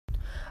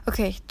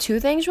Okay, two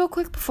things real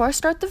quick before I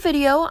start the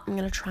video. I'm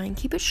gonna try and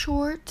keep it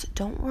short,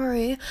 don't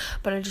worry,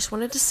 but I just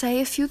wanted to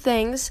say a few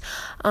things.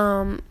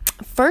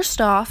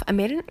 First off, I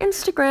made an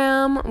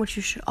Instagram, which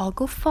you should all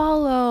go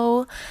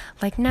follow,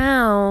 like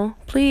now,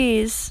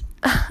 please.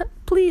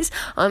 Please.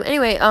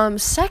 Anyway,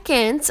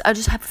 second, I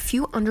just have a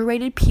few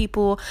underrated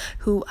people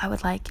who I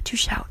would like to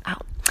shout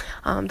out.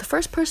 The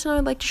first person I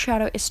would like to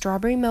shout out is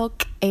Strawberry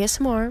Milk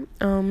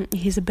ASMR.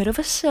 He's a bit of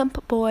a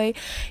simp boy.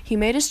 He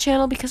made his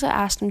channel because I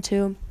asked him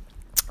to.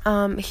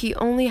 He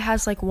only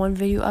has like one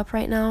video up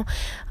right now,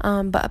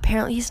 but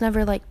apparently he's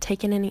never like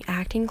taken any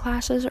acting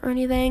classes or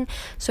anything,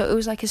 so it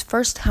was like his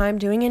first time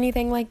doing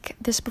anything like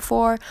this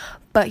before.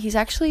 But he's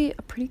actually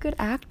a pretty good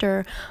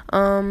actor,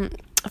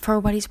 for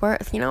what he's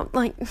worth, you know,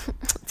 like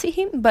see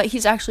him, but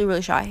he's actually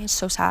really shy. It's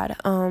so sad.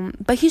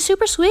 But he's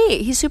super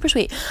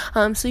sweet.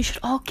 So you should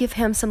all give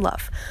him some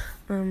love.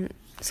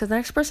 So the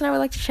next person I would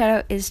like to shout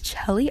out is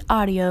Chelly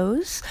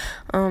Audios.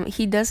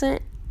 He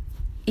doesn't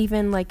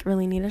even like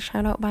really need a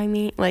shout out by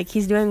me. Like,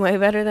 he's doing way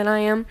better than I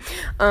am.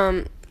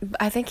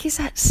 I think he's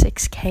at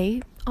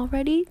 6K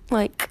already.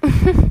 Like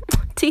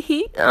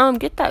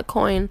get that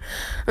coin.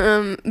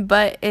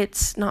 But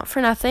it's not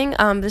for nothing.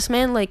 This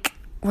man like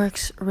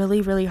works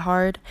really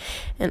hard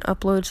and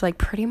uploads like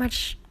pretty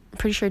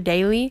sure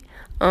daily.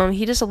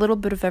 He does a little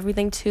bit of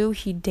everything too.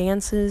 He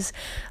dances,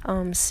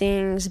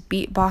 sings,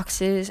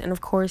 beatboxes, and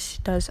of course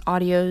does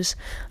audios.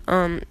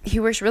 He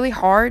works really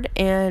hard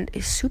and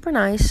is super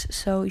nice,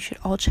 so you should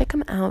all check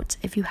him out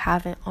if you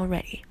haven't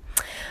already.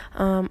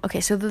 Okay,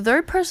 so the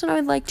third person I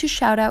would like to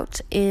shout out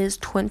is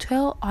Twin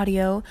Tail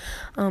Audio.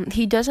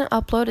 He doesn't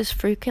upload as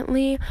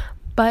frequently,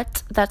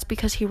 but that's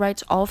because he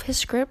writes all of his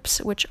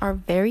scripts, which are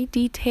very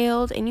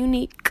detailed and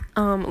unique.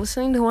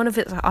 Listening to one of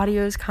his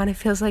audios kind of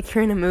feels like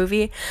you're in a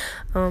movie.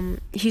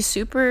 He's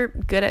super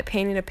good at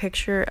painting a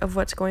picture of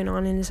what's going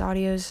on in his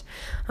audios.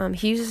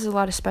 He uses a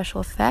lot of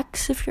special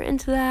effects if you're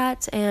into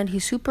that, and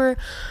he's super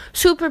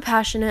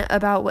passionate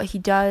about what he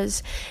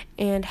does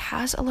and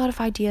has a lot of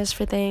ideas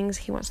for things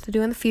he wants to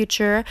do in the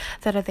future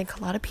that I think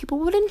a lot of people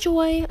would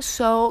enjoy.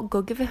 So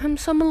go give him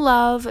some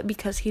love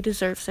because he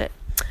deserves it.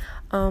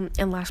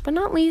 And last but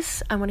not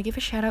least, I want to give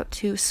a shout out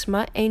to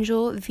Smut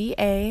Angel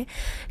VA.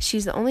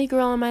 She's the only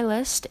girl on my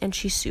list, and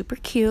she's super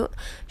cute.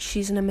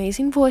 She's an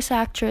amazing voice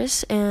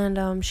actress,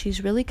 and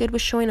she's really good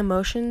with showing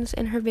emotions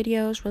in her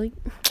videos, really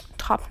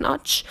top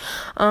notch.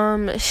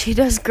 She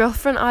does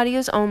girlfriend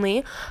audios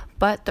only,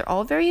 but they're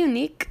all very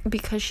unique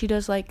because she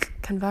does like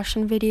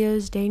confession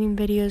videos, dating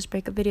videos,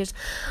 breakup videos.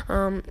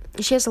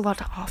 She has a lot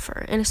to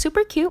offer and is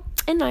super cute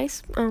and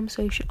nice.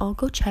 So you should all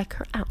go check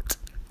her out.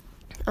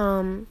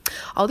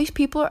 All these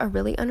people are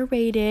really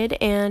underrated,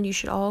 and you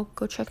should all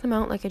go check them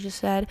out, like I just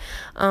said.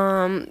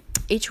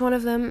 Each one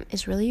of them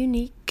is really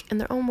unique in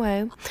their own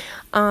way.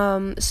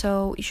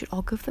 So you should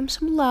all give them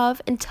some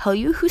love and tell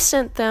you who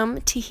sent them.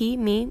 Teehee,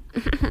 me.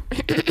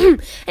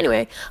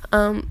 Anyway,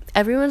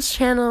 everyone's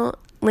channel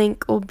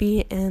link will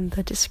be in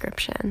the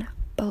description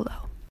below.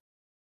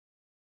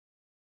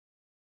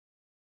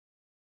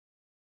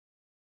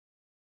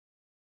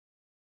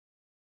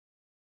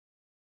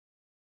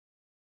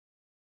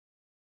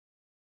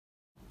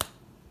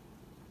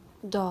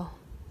 Doll,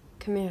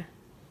 come here.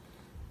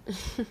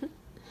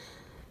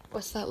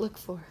 What's that look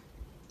for?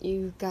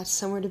 You got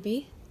somewhere to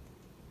be?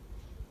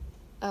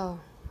 Oh,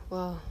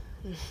 well,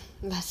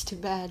 that's too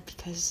bad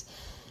because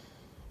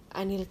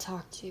I need to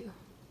talk to you.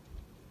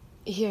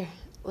 Here,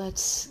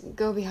 let's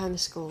go behind the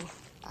school.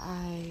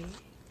 I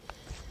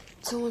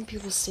don't want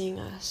people seeing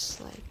us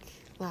like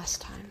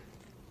last time.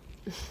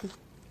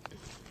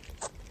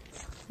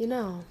 You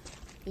know,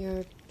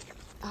 you're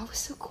always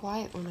so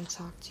quiet when I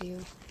talk to you.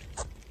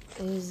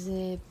 Is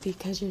it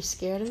because you're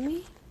scared of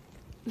me?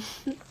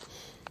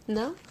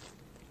 No?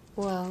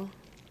 Well,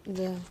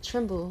 the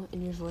tremble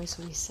in your voice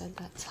when you said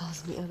that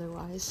tells me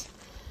otherwise.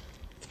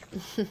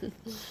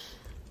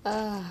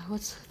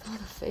 What's with all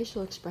the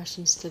facial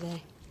expressions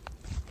today?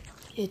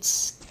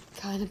 It's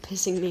kind of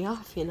pissing me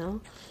off, you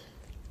know?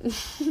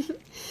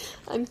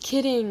 I'm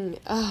kidding.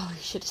 Oh,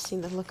 you should have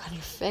seen the look on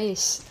your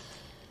face.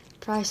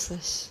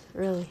 Priceless,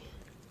 really.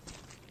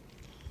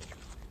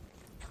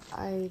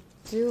 I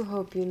do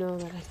hope you know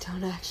that I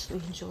don't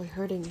actually enjoy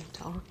hurting you,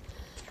 doll.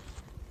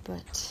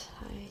 But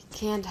I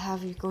can't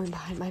have you going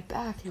behind my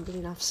back and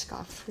getting off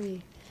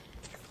scot-free.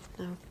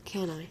 Now,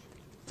 can I?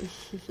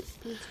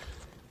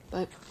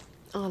 But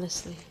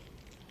honestly,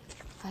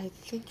 I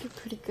think you're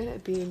pretty good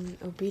at being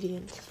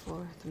obedient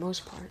for the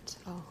most part.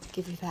 I'll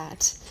give you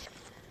that.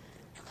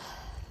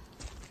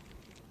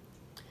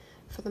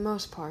 For the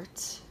most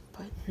part,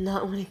 but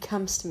not when it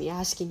comes to me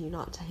asking you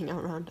not to hang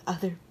out around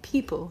other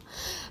people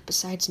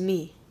besides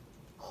me.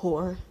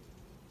 Whore.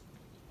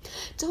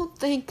 Don't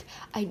think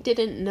I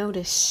didn't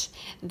notice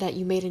that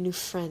you made a new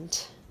friend.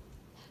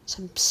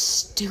 Some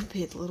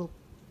stupid little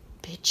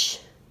bitch.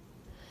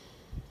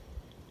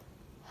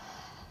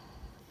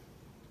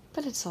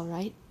 But it's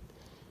alright.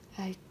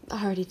 I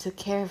already took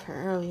care of her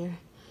earlier.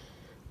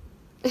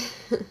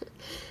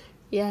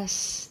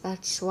 Yes,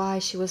 that's why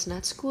she wasn't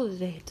at school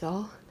today,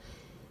 doll.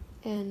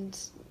 And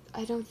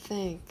I don't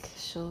think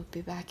she'll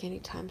be back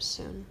anytime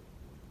soon.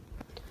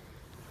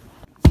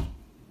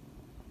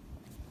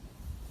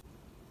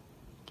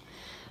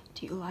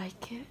 Do you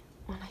like it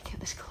when I get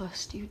this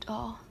close to you,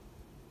 doll?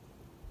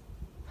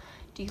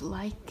 Do you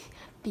like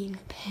being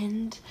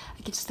pinned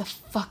against the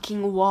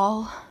fucking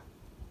wall?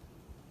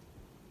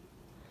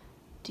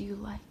 Do you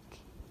like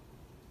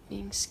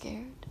being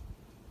scared?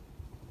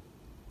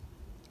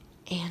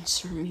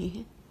 Answer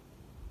me.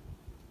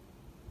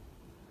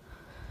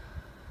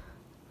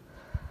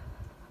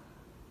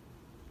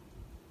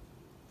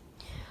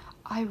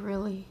 I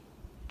really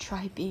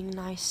try being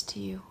nice to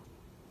you.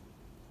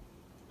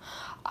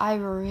 I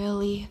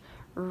really,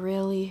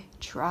 really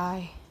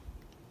try.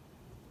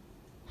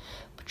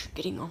 But you're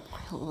getting on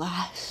my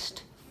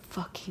last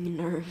fucking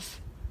nerve.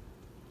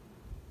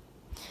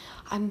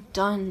 I'm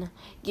done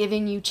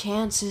giving you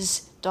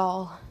chances,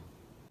 doll.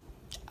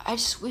 I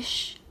just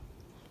wish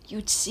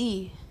you'd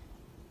see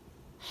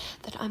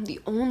that I'm the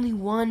only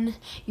one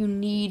you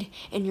need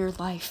in your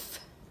life.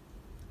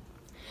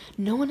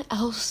 No one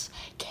else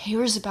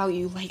cares about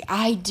you like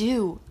I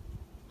do.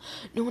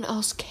 No one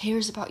else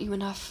cares about you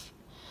enough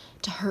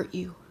to hurt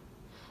you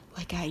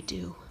like I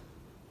do.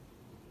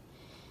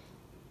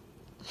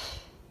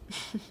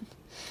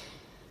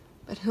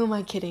 But who am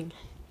I kidding?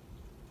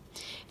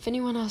 If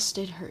anyone else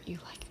did hurt you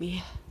like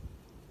me,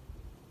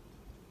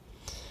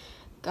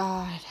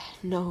 God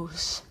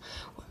knows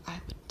what I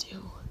would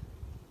do.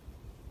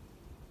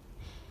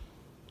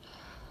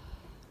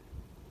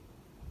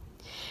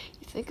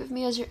 You think of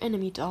me as your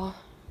enemy, doll.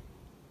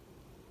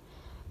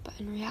 But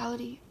in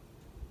reality,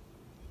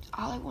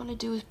 all I want to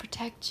do is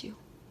protect you.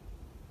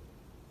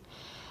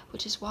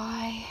 Which is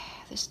why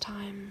this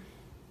time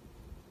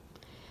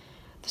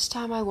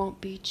I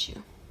won't beat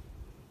you.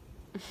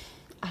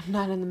 I'm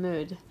not in the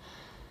mood.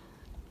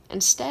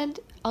 Instead,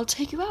 I'll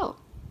take you out.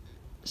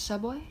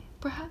 Subway,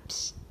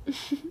 perhaps?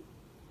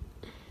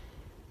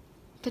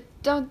 But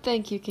don't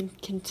think you can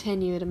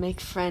continue to make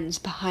friends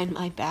behind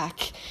my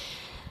back,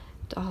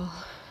 doll.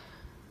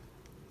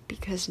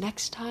 Because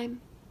next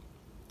time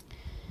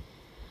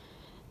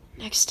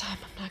I'm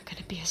not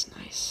gonna be as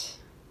nice.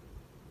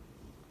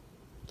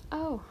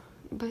 Oh,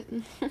 but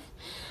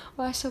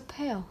why so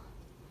pale?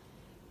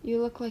 You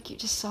look like you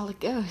just saw a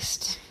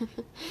ghost.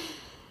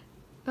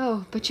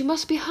 Oh, but you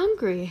must be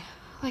hungry.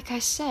 Like I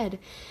said,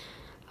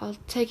 I'll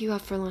take you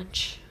out for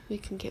lunch. We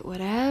can get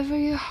whatever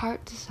your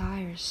heart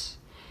desires.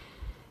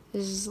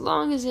 As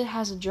long as it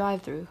has a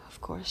drive-thru,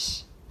 of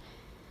course.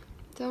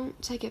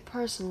 Don't take it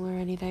personal or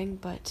anything,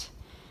 but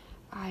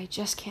I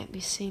just can't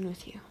be seen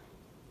with you.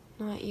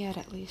 Not yet,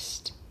 at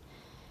least.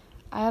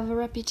 I have a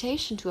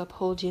reputation to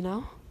uphold, you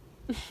know?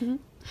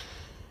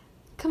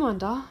 Come on,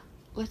 doll.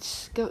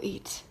 Let's go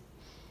eat.